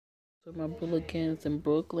For my Bullikins in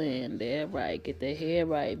Brooklyn, that right. Get the head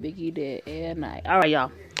right. Biggie dead air night. All right,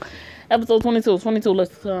 y'all. Episode 22. 22.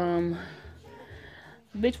 Let's bitch,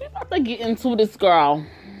 we about to get into this girl.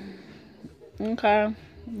 Okay.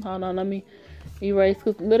 Hold on, let me erase,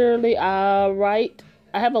 because literally I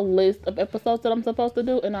have a list of episodes that I'm supposed to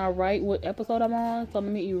do, and I write what episode I'm on. So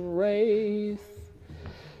let me erase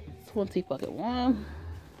 20 fucking one.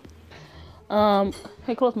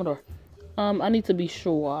 Hey, close my door. I need to be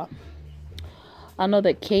sure. I know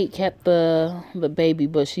that Kate kept the baby,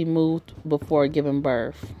 but she moved before giving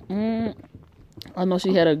birth. I know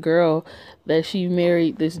she had a girl that she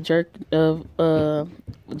married, this jerk of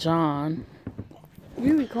John.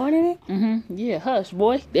 You recording it? Yeah, hush,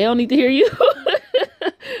 boy. They don't need to hear you.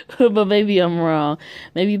 But maybe I'm wrong.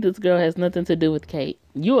 Maybe this girl has nothing to do with Kate.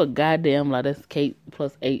 You a goddamn lie. That's Kate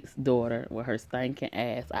plus 8's daughter with her stinking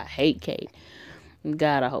ass. I hate Kate.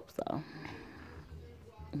 God, I hope so.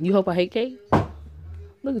 You hope I hate Kate?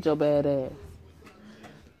 Look at your bad ass.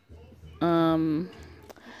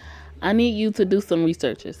 I need you to do some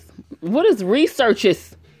researches. What is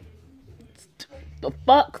researches? The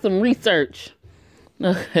fuck? Some research.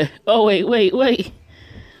 Okay. Oh, wait.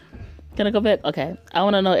 Can I go back? Okay. I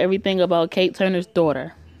want to know everything about Kate Turner's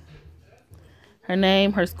daughter. Her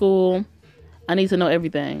name, her school. I need to know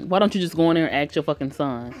everything. Why don't you just go in there and ask your fucking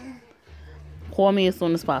son? Call me as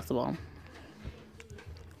soon as possible.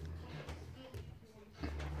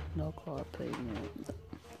 No call payment.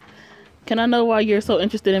 Can I know why you're so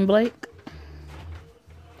interested in Blake?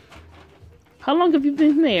 How long have you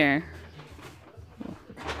been there?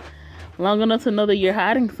 Long enough to know that you're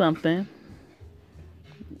hiding something.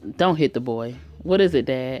 Don't hit the boy. What is it,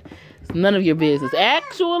 Dad? It's none of your business.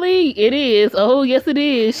 Actually, it is. Oh, yes, it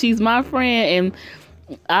is. She's my friend,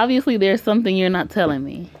 and obviously there's something you're not telling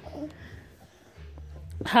me.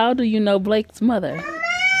 How do you know Blake's mother?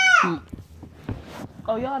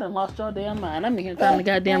 Oh, y'all done lost your damn mind. I'm in here trying to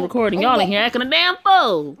goddamn recording. Y'all in here acting a damn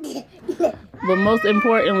fool. But most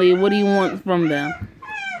importantly, what do you want from them?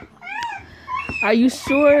 Are you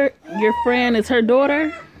sure your friend is her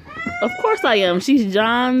daughter? Of course I am. She's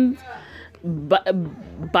John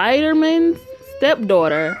Biderman's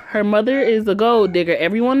stepdaughter. Her mother is a gold digger.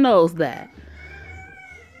 Everyone knows that.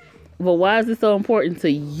 But why is it so important to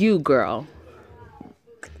you, girl?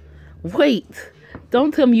 Wait.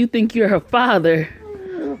 Don't tell me you think you're her father.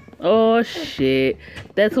 Oh, shit.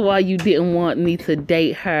 That's why you didn't want me to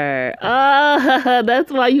date her.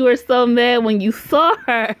 That's why you were so mad when you saw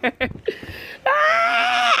her. I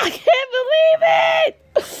can't believe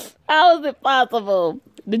it. How is it possible?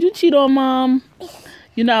 Did you cheat on Mom?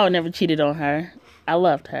 You know I never cheated on her. I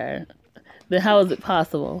loved her. Then how is it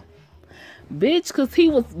possible? Bitch, because he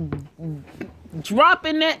was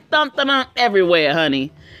dropping that thump everywhere,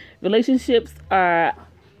 honey. Relationships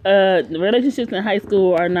in high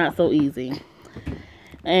school are not so easy.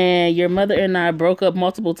 And your mother and I broke up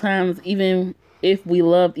multiple times, even if we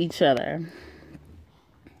loved each other.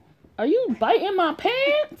 Are you biting my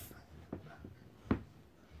pants?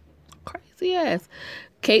 Crazy ass.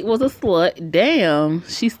 Kate was a slut. Damn.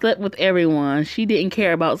 She slept with everyone. She didn't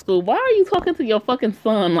care about school. Why are you talking to your fucking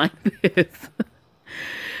son like this?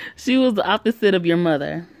 She was the opposite of your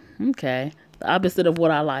mother. Okay. The opposite of what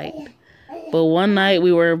I liked. But one night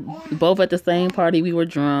we were both at the same party. We were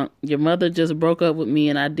drunk. Your mother just broke up with me,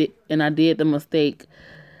 and I did the mistake.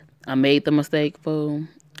 I made the mistake, fool,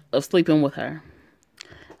 of sleeping with her.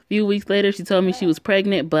 A few weeks later, she told me she was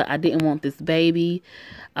pregnant, but I didn't want this baby.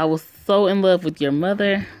 I was so in love with your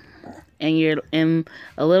mother, and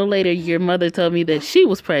a little later, your mother told me that she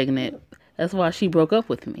was pregnant. That's why she broke up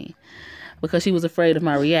with me, because she was afraid of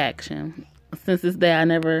my reaction. Since this day, I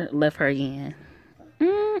never left her again.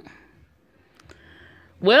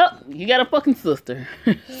 Well, you got a fucking sister.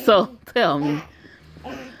 So tell me,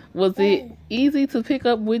 was it easy to pick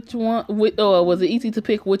up was it easy to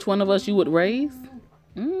pick which one of us you would raise?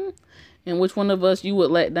 And which one of us you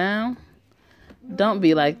would let down? Don't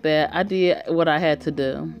be like that. I did what I had to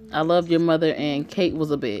do. I loved your mother, and Kate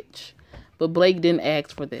was a bitch. But Blake didn't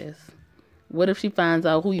ask for this. What if she finds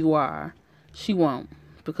out who you are? She won't.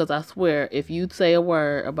 Because I swear, if you say a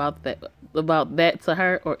word about that to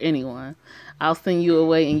her or anyone, I'll send you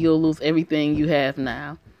away and you'll lose everything you have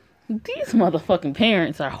now. These motherfucking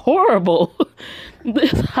parents are horrible.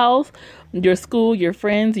 This house, your school, your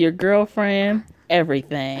friends, your girlfriend,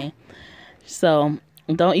 everything. So,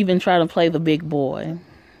 don't even try to play the big boy.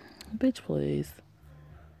 Bitch, please.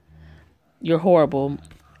 You're horrible.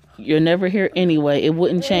 You're never here anyway. It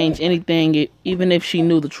wouldn't change anything even if she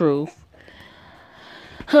knew the truth.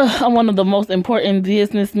 I'm one of the most important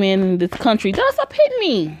businessmen in this country. That's a pit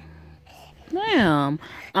me. Damn.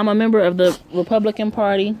 I'm a member of the Republican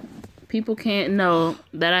Party. People can't know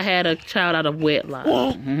that I had a child out of wedlock.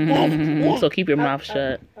 So keep your mouth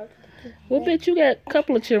shut. Well, bitch, you got a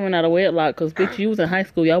couple of children out of wedlock because, bitch, you was in high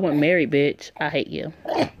school. Y'all weren't married, bitch. I hate you.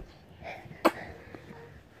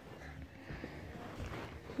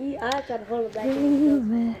 I tried to hold it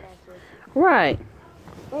back. Right.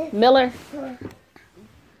 Miller.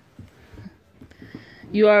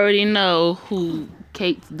 You already know who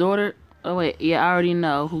Kate's daughter. Oh wait, yeah, I already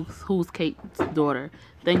know who's Kate's daughter.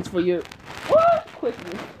 Thanks for your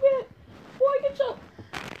quickly. Yeah. Boy, get your.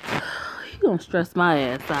 You gonna stress my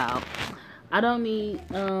ass out. I don't need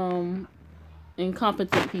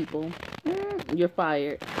incompetent people. You're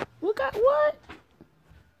fired. What?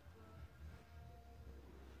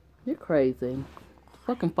 You're crazy.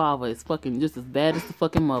 Fucking father is fucking just as bad as the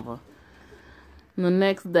fucking mother. And the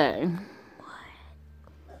next day.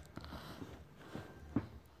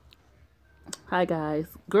 Hi guys.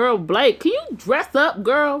 Girl, Blake, can you dress up,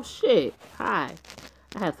 girl? Shit. Hi.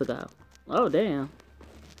 I have to go. Oh, damn.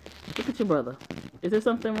 Look at your brother. Is there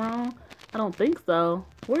something wrong? I don't think so.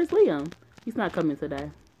 Where's Liam? He's not coming today.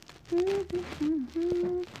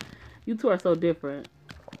 You two are so different.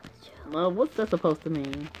 Well, what's that supposed to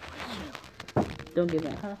mean? Don't give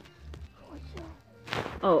that, huh?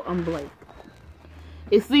 Oh, I'm Blake.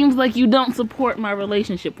 It seems like you don't support my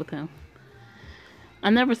relationship with him.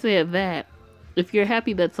 I never said that. If you're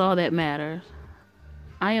happy, that's all that matters.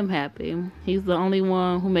 I am happy. He's the only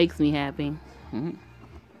one who makes me happy.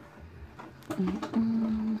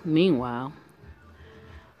 Meanwhile,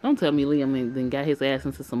 don't tell me Liam then got his ass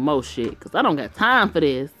into some more shit, because I don't got time for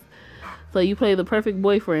this. So you play the perfect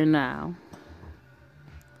boyfriend now.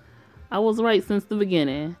 I was right since the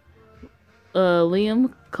beginning.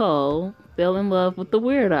 Liam Cole fell in love with the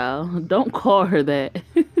weirdo. Don't call her that.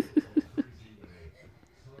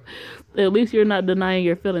 At least you're not denying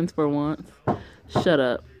your feelings for once. Shut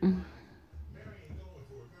up.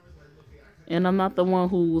 And I'm not the one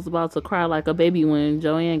who was about to cry like a baby when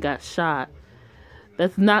Joanne got shot.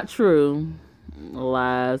 That's not true.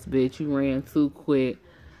 Lies, bitch. You ran too quick.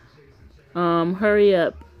 Hurry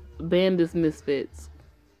up. Ban this misfits.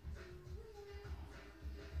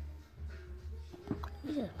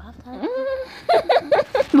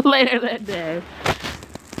 Later that day.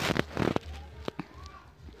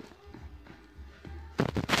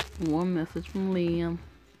 One message from Liam.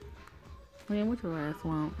 Liam, what your ass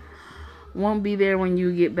want? Won't be there when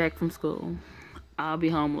you get back from school. I'll be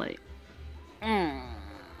home late.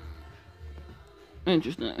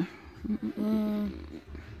 Interesting.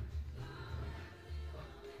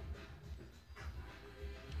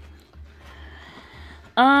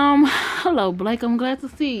 Hello, Blake. I'm glad to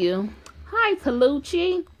see you. Hi,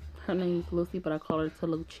 Talucci. Her name's Lucy, but I call her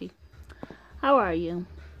Talucci. How are you?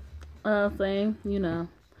 Same, you know.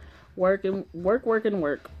 Work. Oh,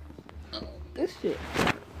 this shit.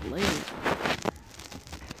 Late.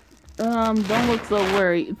 Don't look so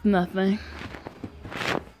worried. It's nothing.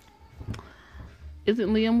 Isn't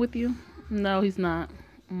Liam with you? No, he's not.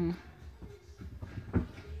 I'm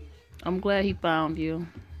glad he found you.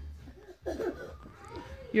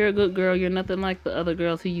 You're a good girl. You're nothing like the other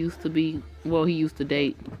girls he used to be. Well, he used to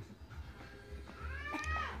date.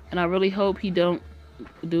 And I really hope he don't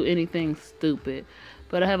do anything stupid.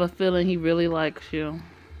 But I have a feeling he really likes you.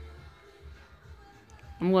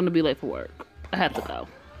 I'm going to be late for work. I have to go.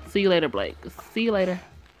 See you later, Blake. See you later.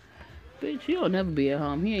 Bitch, you'll never be at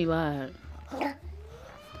home. He ain't lied.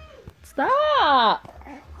 Stop!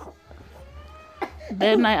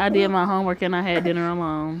 That night I did my homework and I had dinner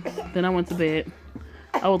alone. Then I went to bed.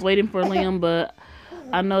 I was waiting for Liam, but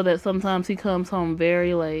I know that sometimes he comes home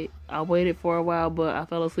very late. I waited for a while, but I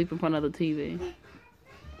fell asleep in front of the TV.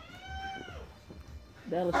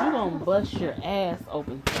 Dallas, you gonna bust your ass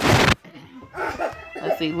open.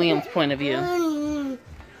 Let's see Liam's point of view.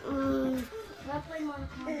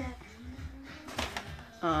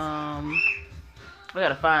 I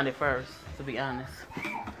gotta find it first, to be honest.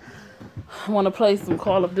 Want to play some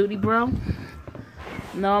Call of Duty, bro?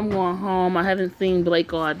 No, I'm going home. I haven't seen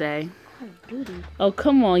Blake all day. Call of Duty? Oh,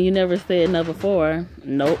 come on. You never said no before.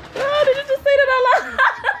 Nope. Oh, did you just say that out loud?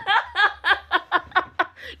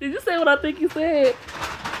 Did you say what I think you said?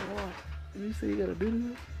 What? Did you say you got a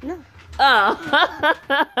duty? No.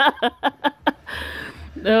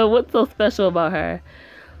 Oh. What's so special about her?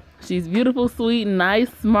 She's beautiful, sweet, nice,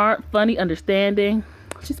 smart, funny, understanding.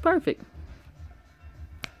 She's perfect.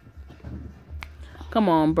 Come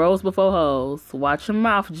on, bros before hoes. Watch your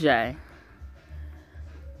mouth, Jay.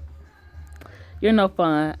 You're no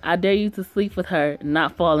fun. I dare you to sleep with her,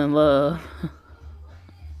 not fall in love.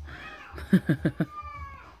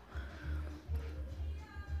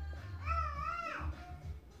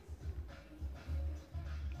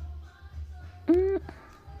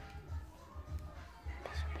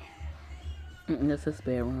 That's his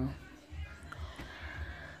bedroom.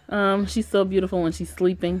 She's so beautiful when she's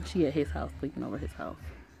sleeping. She at his house, sleeping over his house.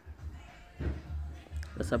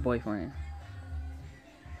 That's her boyfriend.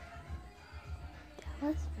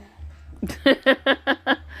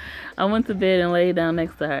 I went to bed and laid down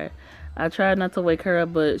next to her. I tried not to wake her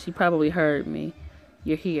up, but she probably heard me.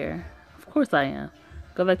 You're here. Of course I am.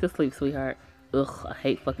 Go back to sleep, sweetheart. Ugh, I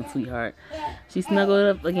hate fucking sweetheart. She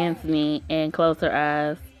snuggled up against me and closed her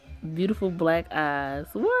eyes. Beautiful black eyes.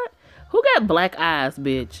 What? Who got black eyes,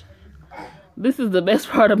 bitch? This is the best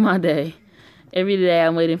part of my day. Every day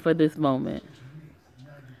I'm waiting for this moment.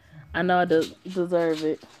 I know I deserve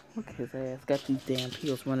it. Look at his ass. Got these damn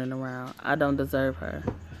pills running around. I don't deserve her.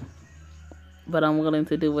 But I'm willing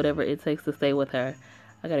to do whatever it takes to stay with her.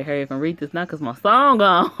 I gotta hurry up and read this now because my song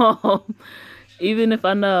gone. Even if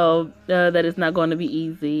I know that it's not going to be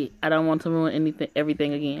easy, I don't want to ruin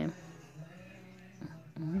everything again.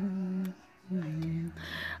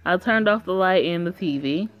 I turned off the light and the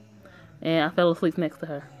TV, and I fell asleep next to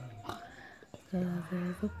her.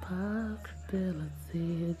 There's a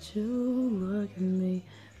possibility that you look at me.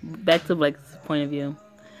 Back to Blake's point of view.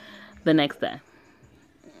 The next day.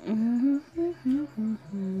 Are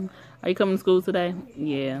you coming to school today?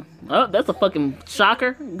 Yeah. Oh, that's a fucking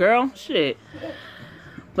shocker, girl. Shit.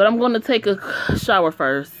 But I'm going to take a shower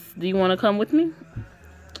first. Do you want to come with me?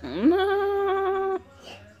 No.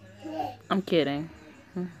 I'm kidding.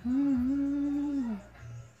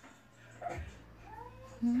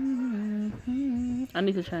 I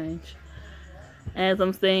need to change. As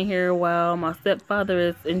I'm staying here while my stepfather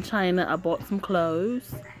is in China, I bought some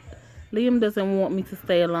clothes. Liam doesn't want me to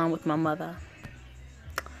stay alone with my mother.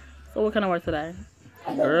 So what can I wear today?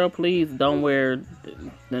 Girl, please don't wear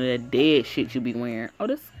that dead shit you be wearing. Oh,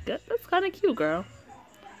 that's kind of cute, girl.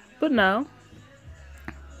 But no.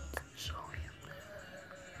 Show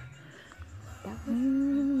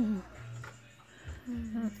him.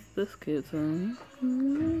 That's this kid too.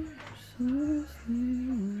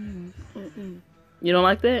 You don't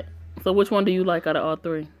like that? So which one do you like out of all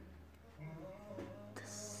three?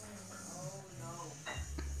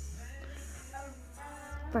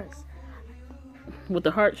 First. With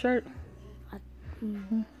the heart shirt?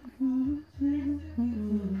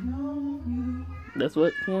 That's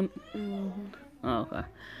what one? Oh, okay.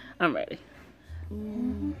 I'm ready.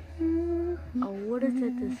 Oh, what is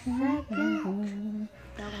it? The second?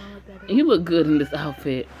 That one look better. You look good in this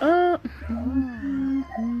outfit.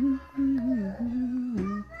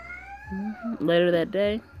 Later that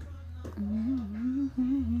day.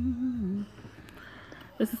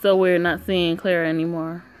 This is so weird not seeing Clara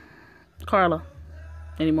anymore. Carla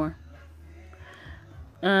anymore.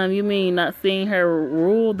 You mean not seeing her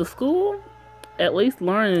rule the school? At least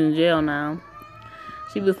Lauren is in jail now.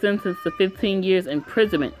 She was sentenced to 15 years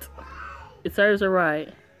imprisonment. It serves her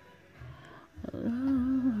right.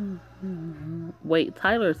 Wait,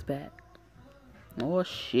 Tyler's back. Oh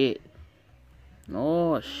shit.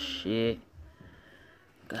 Oh shit.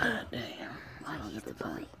 God damn. I don't get the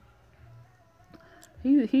time.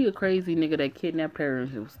 He a crazy nigga that kidnapped her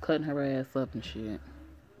and was cutting her ass up and shit.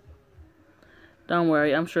 Don't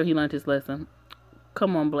worry, I'm sure he learned his lesson.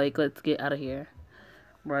 Come on, Blake, let's get out of here.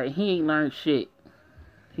 Right, he ain't learned shit.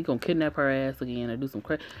 He gonna kidnap her ass again or do some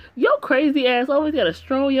crazy. Yo, crazy ass always gotta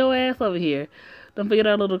stroll your ass over here. Don't forget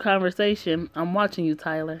our little conversation. I'm watching you,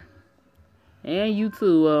 Tyler. And you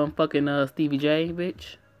too, fucking Stevie J,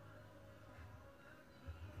 bitch.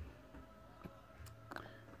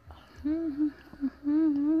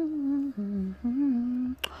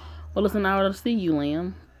 Well, it's an hour to see you,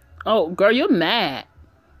 Liam. Oh, girl, you're mad,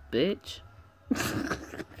 bitch.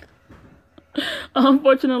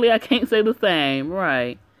 Unfortunately, I can't say the same.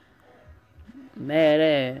 Right. Mad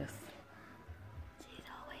ass. She's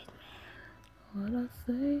always mad. What I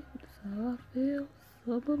say is how I feel.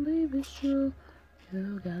 So believe it's true.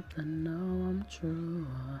 You got to know I'm true.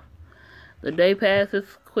 The day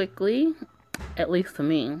passes quickly, at least to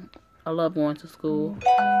me. I love going to school.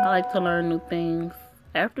 I like to learn new things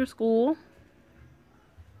after school.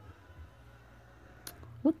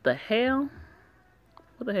 What the hell?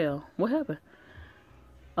 What the hell? What happened?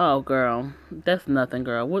 Oh, girl. That's nothing,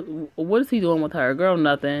 girl. What is he doing with her? Girl,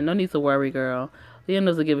 nothing. No need to worry, girl. Liam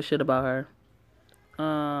doesn't give a shit about her.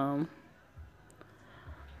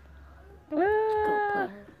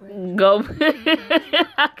 Go.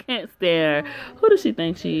 I can't stand her. Who does she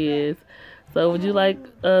think she is? So would you like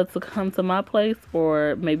to come to my place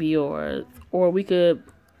or maybe yours? Or we could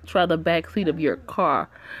try the back seat of your car.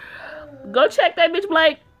 Go check that bitch,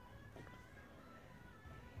 Blake.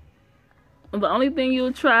 The only thing you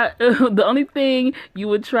would try, the only thing you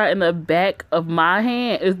would try in the back of my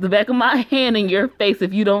hand is the back of my hand in your face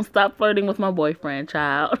if you don't stop flirting with my boyfriend,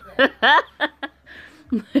 child.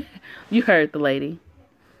 You heard the lady.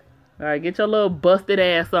 All right, get your little busted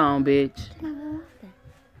ass on, bitch.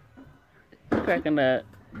 You're cracking up.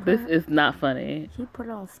 This is not funny. She put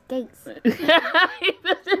on skates.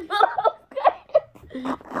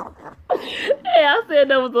 Hey, I said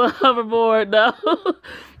that was a hoverboard, though.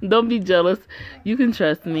 Don't be jealous. You can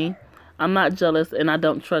trust me. I'm not jealous, and I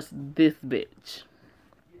don't trust this bitch.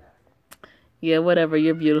 Yeah, whatever.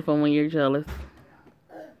 You're beautiful when you're jealous.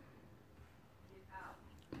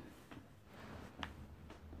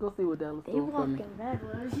 Go see what Dallas doing for me.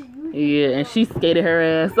 Yeah, and she skated her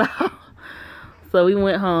ass out. So we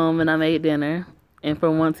went home, and I made dinner. And for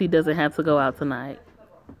once, he doesn't have to go out tonight.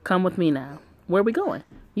 Come with me now. Where are we going?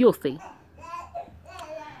 You'll see.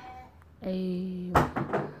 Hey,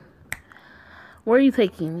 where are you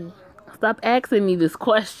taking me? Stop asking me this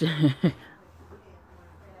question.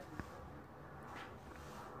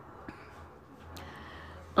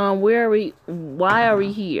 Where are we? Why are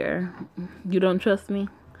we here? You don't trust me?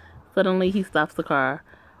 Suddenly he stops the car.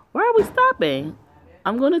 Where are we stopping?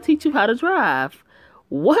 I'm going to teach you how to drive.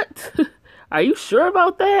 What? Are you sure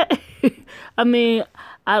about that? I mean,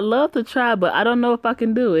 I'd love to try, but I don't know if I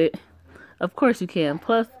can do it. Of course you can.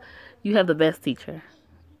 Plus, you have the best teacher.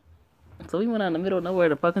 So we went out in the middle of nowhere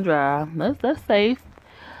to fucking drive. That's safe.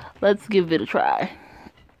 Let's give it a try.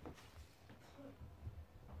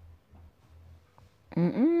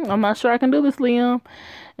 I'm not sure I can do this, Liam.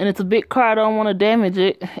 And it's a big car. I don't want to damage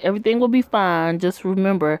it. Everything will be fine. Just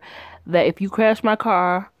remember that if you crash my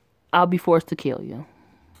car, I'll be forced to kill you.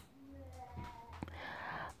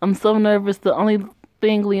 I'm so nervous. The only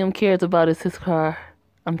thing Liam cares about is his car.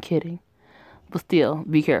 I'm kidding. But still,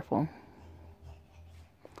 be careful.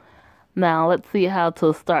 Now, let's see how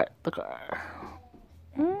to start the car.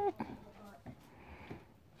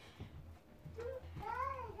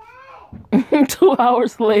 2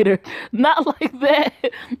 hours later. Not like that.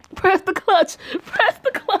 Press the clutch. Press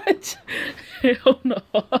the clutch. Hell no.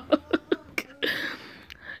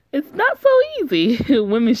 It's not so easy.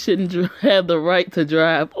 Women shouldn't have the right to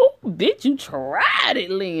drive. Oh, bitch, you tried it,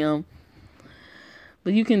 Liam.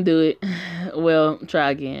 But you can do it. Well,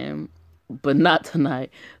 try again. But not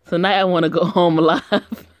tonight. Tonight I want to go home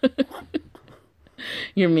alive.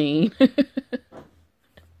 You're mean.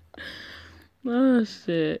 Oh,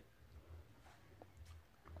 shit.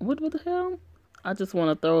 What the hell? I just want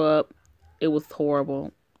to throw up. It was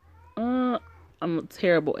horrible. I'm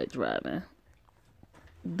terrible at driving.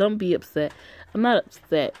 Don't be upset. I'm not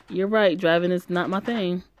upset. You're right. Driving is not my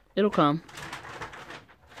thing. It'll come.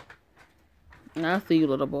 I'll see you,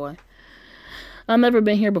 little boy. I've never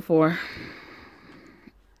been here before.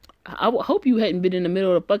 I hope you hadn't been in the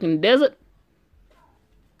middle of the fucking desert.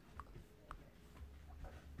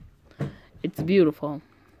 It's beautiful.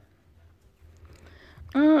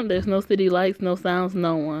 There's no city lights, no sounds,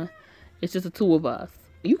 no one. It's just the two of us.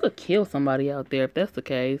 You could kill somebody out there if that's the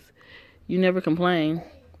case. You never complain.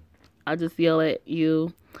 I just yell at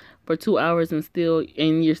you for 2 hours and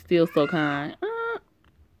you're still so kind.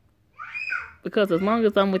 Because as long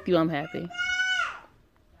as I'm with you, I'm happy.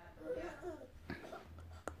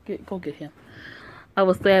 Go get him. I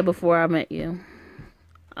was sad before I met you.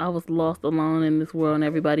 I was lost alone in this world and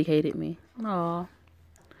everybody hated me. Aw.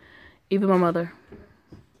 Even my mother.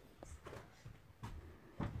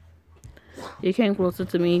 You came closer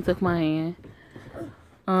to me, took my hand.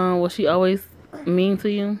 Was she always mean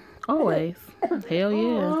to you? Always. Hell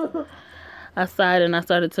yeah. I sighed and I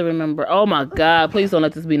started to remember. Oh my God, please don't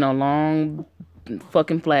let this be no long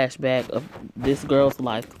fucking flashback of this girl's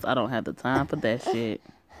life. 'Cause I don't have the time for that shit.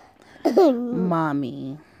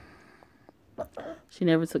 Mommy. She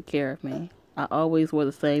never took care of me. I always wore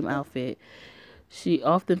the same outfit. She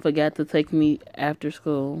often forgot to take me after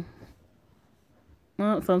school.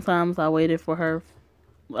 Well, sometimes I waited for her.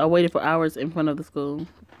 I waited for hours in front of the school.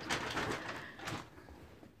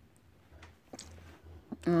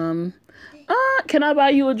 Can I buy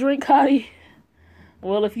you a drink, Hottie?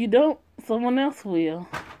 Well, if you don't, someone else will.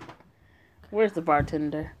 Where's the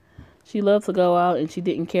bartender? She loved to go out and she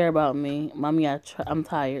didn't care about me. Mommy, I'm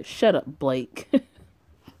tired. Shut up, Blake.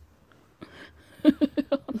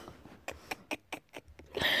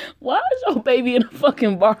 Why is your baby in a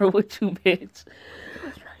fucking bar with you, bitch?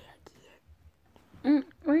 And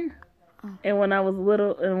when I was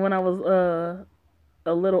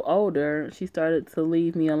a little older, she started to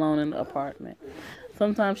leave me alone in the apartment.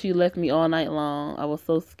 Sometimes she left me all night long. I was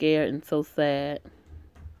so scared and so sad.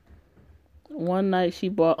 One night she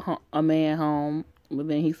brought a man home, but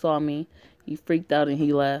then he saw me. He freaked out and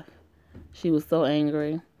he left. She was so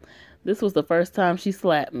angry. This was the first time she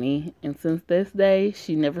slapped me, and since this day,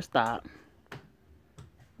 she never stopped.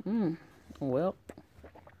 Well,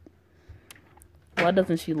 why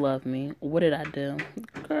doesn't she love me? What did I do?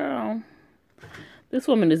 Girl, this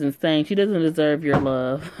woman is insane. She doesn't deserve your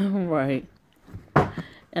love. Right.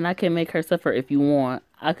 And I can make her suffer if you want.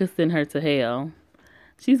 I could send her to hell.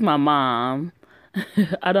 She's my mom.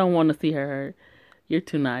 I don't want to see her hurt. You're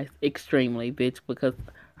too nice. Extremely, bitch. Because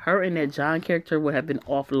her and that John character would have been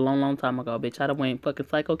off a long, long time ago, bitch. I'd have went fucking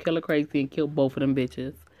psycho killer crazy and killed both of them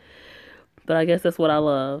bitches. But I guess that's what I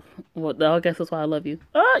love. Well, I guess that's why I love you.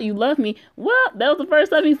 Oh, you love me? Well, that was the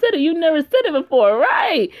first time you said it. You never said it before,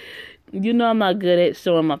 right? You know I'm not good at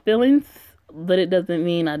showing my feelings, but it doesn't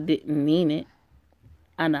mean I didn't mean it.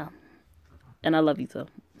 I know. And I love you too.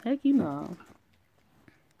 Heck, you know.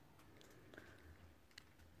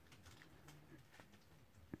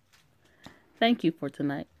 Thank you for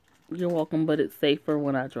tonight. You're welcome, but it's safer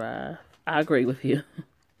when I drive. I agree with you.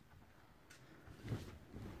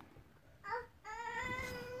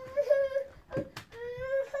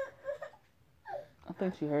 I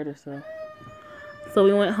think she hurt herself. So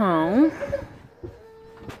we went home.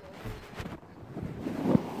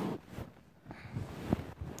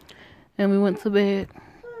 And we went to bed.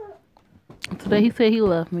 Today he said he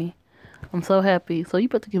loved me. I'm so happy. So you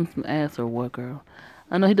better give him some ass or what, girl?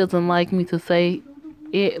 I know he doesn't like me to say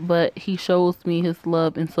it, but he shows me his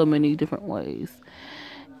love in so many different ways.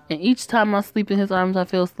 And each time I sleep in his arms, I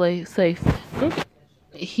feel safe. Girl,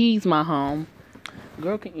 he's my home.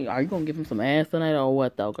 Girl, are you going to give him some ass tonight or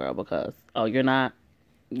what, though, girl? Because, oh, you're not.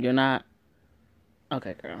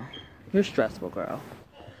 Okay, girl. You're stressful, girl.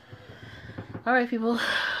 All right, people.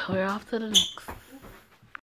 We're off to the next.